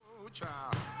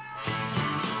child.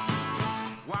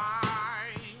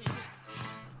 Why?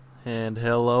 And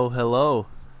hello.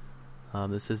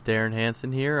 This is Darren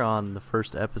Hansen here on the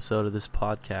first episode of this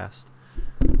podcast.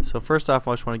 So first off,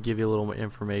 I just want to give you a little more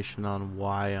information on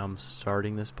why I'm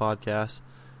starting this podcast.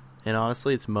 And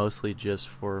honestly, it's mostly just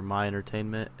for my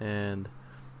entertainment and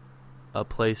a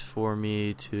place for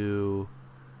me to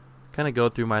kind of go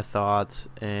through my thoughts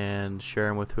and share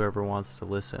them with whoever wants to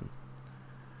listen.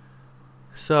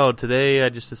 So today I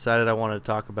just decided I wanted to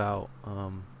talk about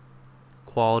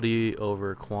quality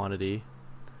over quantity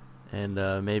and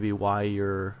maybe why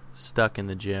you're stuck in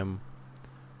the gym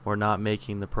or not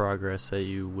making the progress that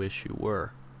you wish you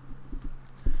were.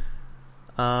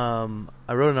 I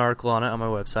wrote an article on it on my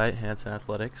website,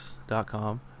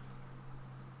 HansenAthletics.com.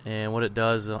 And what it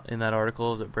does in that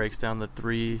article is it breaks down the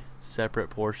three separate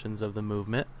portions of the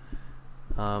movement,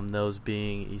 those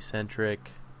being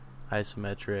eccentric,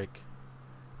 isometric,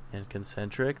 and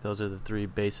concentric. Those are the three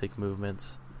basic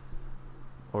movements,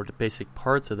 or the basic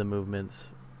parts of the movements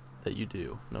that you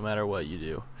do, no matter what you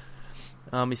do.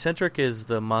 Eccentric is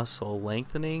the muscle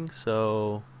lengthening,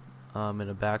 so in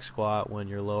a back squat when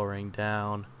you're lowering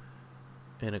down,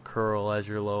 in a curl as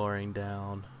you're lowering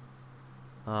down,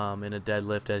 in a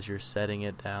deadlift as you're setting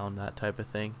it down, that type of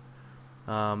thing.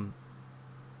 And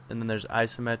then there's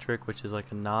isometric, which is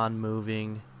like a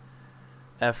non-moving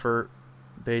effort,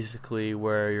 basically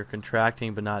where you're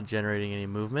contracting but not generating any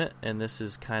movement. And this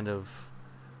is kind of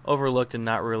overlooked and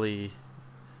not really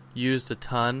used a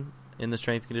ton in the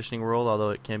strength conditioning world,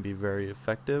 although it can be very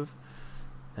effective.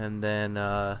 And then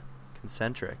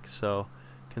concentric. So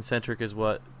concentric is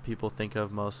what people think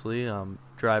of mostly,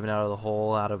 driving out of the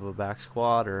hole out of a back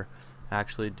squat or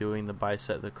actually doing the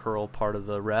bicep, the curl part of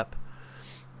the rep.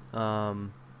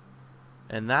 And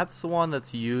that's the one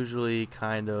that's usually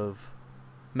kind of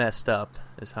messed up,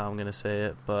 is how I'm going to say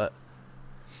it. But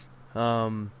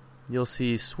you'll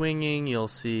see swinging, you'll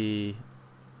see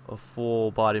a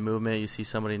full body movement, you see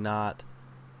somebody not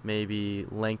maybe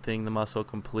lengthening the muscle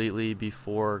completely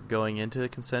before going into the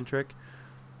concentric.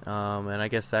 And I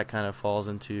guess that kind of falls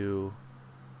into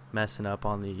messing up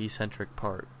on the eccentric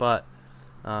part. But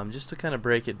just to kind of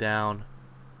break it down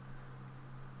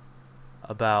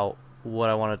about what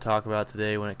I want to talk about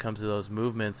today when it comes to those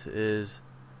movements is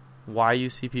why you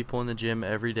see people in the gym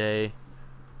every day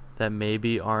that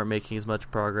maybe aren't making as much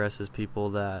progress as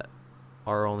people that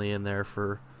are only in there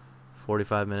for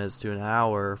 45 minutes to an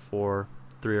hour for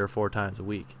 3 or 4 times a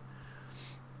week.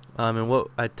 And what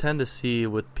I tend to see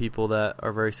with people that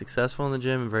are very successful in the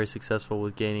gym and very successful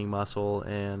with gaining muscle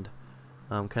and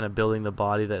kind of building the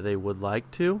body that they would like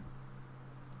to,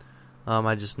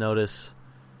 I just notice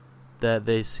that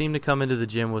they seem to come into the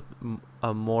gym with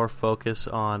a more focus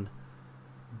on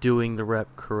doing the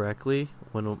rep correctly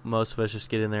when most of us just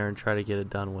get in there and try to get it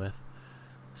done with.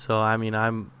 So, I mean,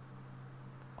 I'm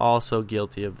also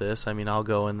guilty of this. I mean, I'll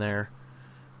go in there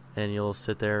and you'll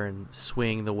sit there and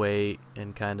swing the weight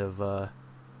and kind of,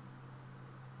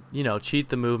 cheat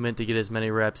the movement to get as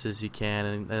many reps as you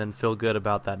can and feel good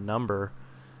about that number.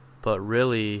 But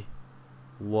really,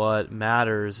 what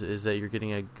matters is that you're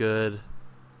getting a good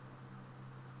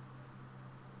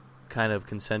kind of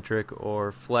concentric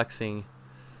or flexing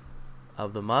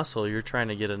of the muscle. You're trying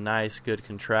to get a nice, good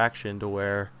contraction to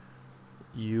where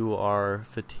you are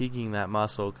fatiguing that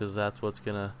muscle, because that's what's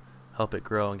going to help it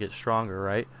grow and get stronger,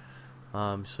 right?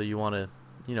 So you want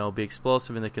to, be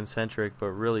explosive in the concentric, but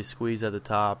really squeeze at the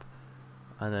top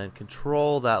and then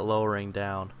control that lowering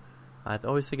down. I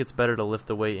always think it's better to lift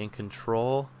the weight in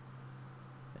control,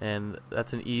 and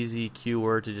that's an easy cue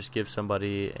word to just give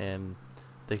somebody and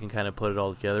they can kind of put it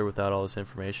all together without all this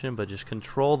information, but just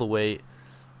control the weight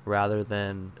rather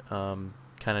than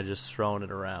kind of just throwing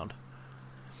it around.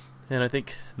 And I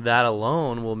think that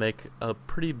alone will make a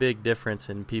pretty big difference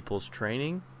in people's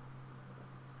training.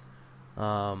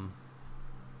 But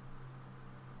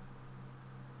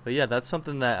yeah, that's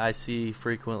something that I see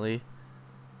frequently.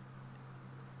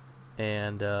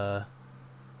 And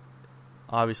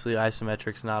obviously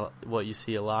isometric's not what you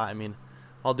see a lot. I mean,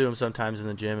 I'll do them sometimes in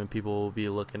the gym and people will be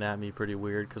looking at me pretty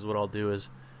weird, because what I'll do is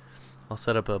I'll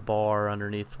set up a bar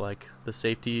underneath like the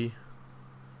safety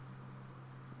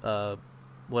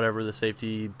whatever the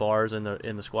safety bars in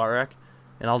the squat rack,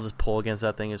 and I'll just pull against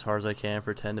that thing as hard as I can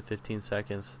for 10 to 15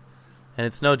 seconds. And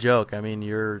it's no joke. I mean,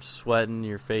 you're sweating,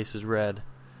 your face is red,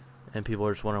 and people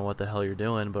are just wondering what the hell you're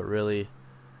doing, but really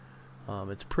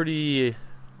it's a pretty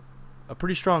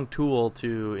strong tool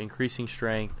to increasing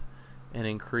strength and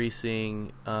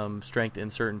increasing strength in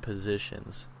certain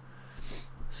positions.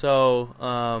 So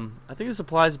I think this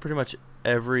applies to pretty much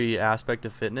every aspect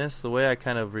of fitness. The way I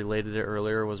kind of related it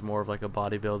earlier was more of like a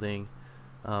bodybuilding,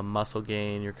 muscle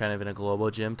gain. You're kind of in a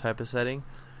global gym type of setting.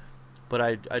 But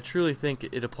I truly think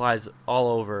it applies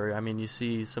all over. I mean, you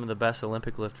see some of the best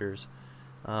Olympic lifters.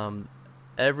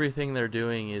 Everything they're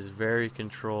doing is very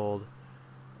controlled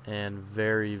and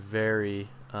very, very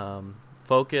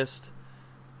focused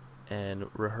and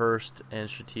rehearsed and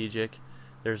strategic.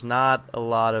 There's not a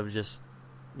lot of just,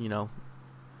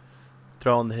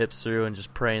 throwing the hips through and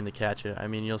just praying to catch it. I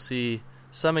mean, you'll see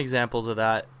some examples of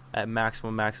that at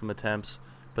maximum attempts,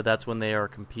 but that's when they are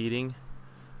competing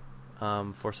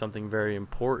for something very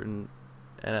important.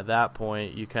 And at that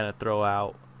point, you kind of throw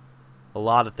out a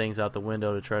lot of things out the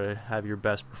window to try to have your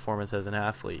best performance as an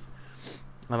athlete.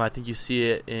 I think you see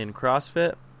it in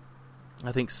CrossFit.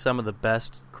 I think some of the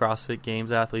best CrossFit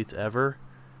Games athletes ever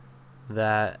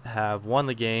that have won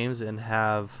the games and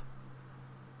have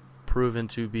proven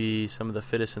to be some of the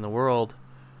fittest in the world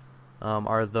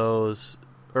are those,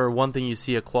 or one thing you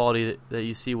see, a quality that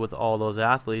you see with all those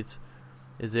athletes,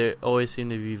 is they always seem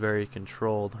to be very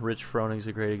controlled. Rich Froning's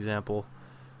a great example.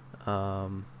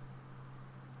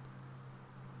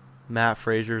 Matt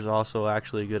Fraser's also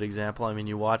actually a good example. I mean,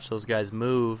 you watch those guys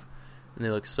move, and they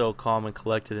look so calm and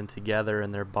collected and together,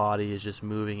 and their body is just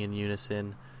moving in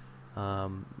unison.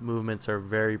 Movements are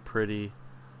very pretty.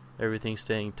 Everything's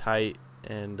staying tight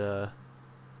and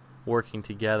working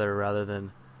together rather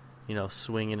than,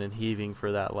 swinging and heaving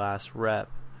for that last rep,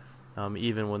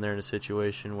 even when they're in a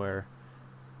situation where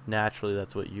naturally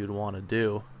that's what you'd want to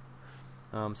do.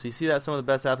 So you see that some of the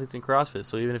best athletes in CrossFit.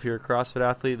 So even if you're a CrossFit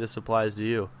athlete, this applies to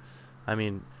you. I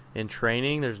mean, in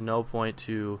training, there's no point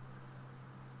to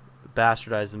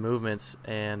bastardize the movements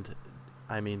and,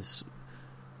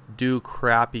 do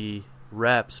crappy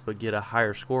reps but get a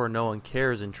higher score. No one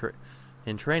cares. In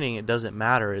training, it doesn't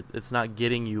matter. It's not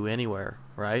getting you anywhere,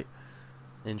 right?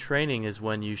 In training is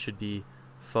when you should be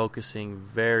focusing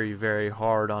very, very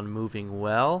hard on moving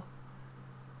well.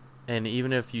 And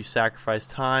even if you sacrifice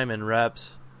time and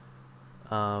reps,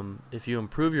 if you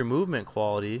improve your movement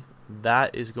quality,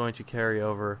 that is going to carry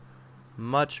over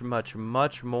much, much,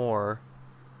 much more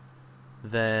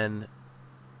than,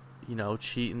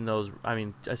 cheating those. I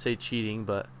mean, I say cheating,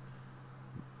 but,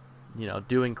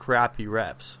 doing crappy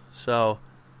reps. So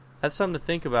that's something to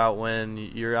think about when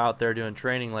you're out there doing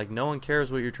training. Like, no one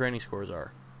cares what your training scores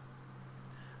are.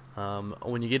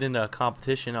 When you get into a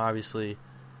competition, obviously,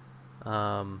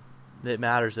 it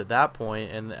matters at that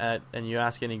point. And you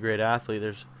ask any great athlete,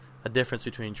 there's a difference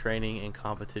between training and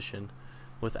competition,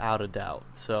 without a doubt.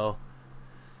 So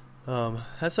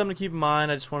that's something to keep in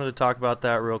mind. I just wanted to talk about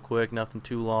that real quick, nothing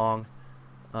too long.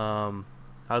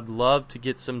 I'd love to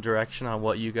get some direction on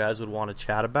what you guys would want to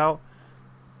chat about,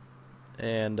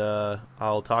 and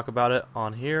I'll talk about it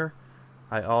on here.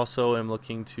 I also am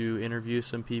looking to interview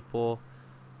some people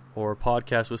or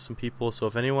podcast with some people, so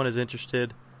if anyone is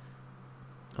interested,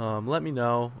 let me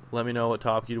know. Let me know what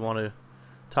topic you'd want to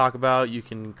talk about. You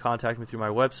can contact me through my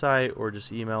website or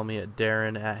just email me at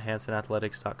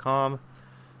darren@hansonathletics.com.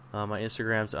 My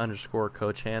Instagram's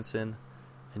 _Coach Hanson,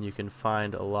 and you can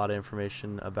find a lot of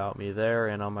information about me there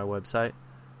and on my website.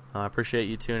 I appreciate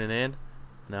you tuning in,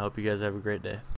 and I hope you guys have a great day.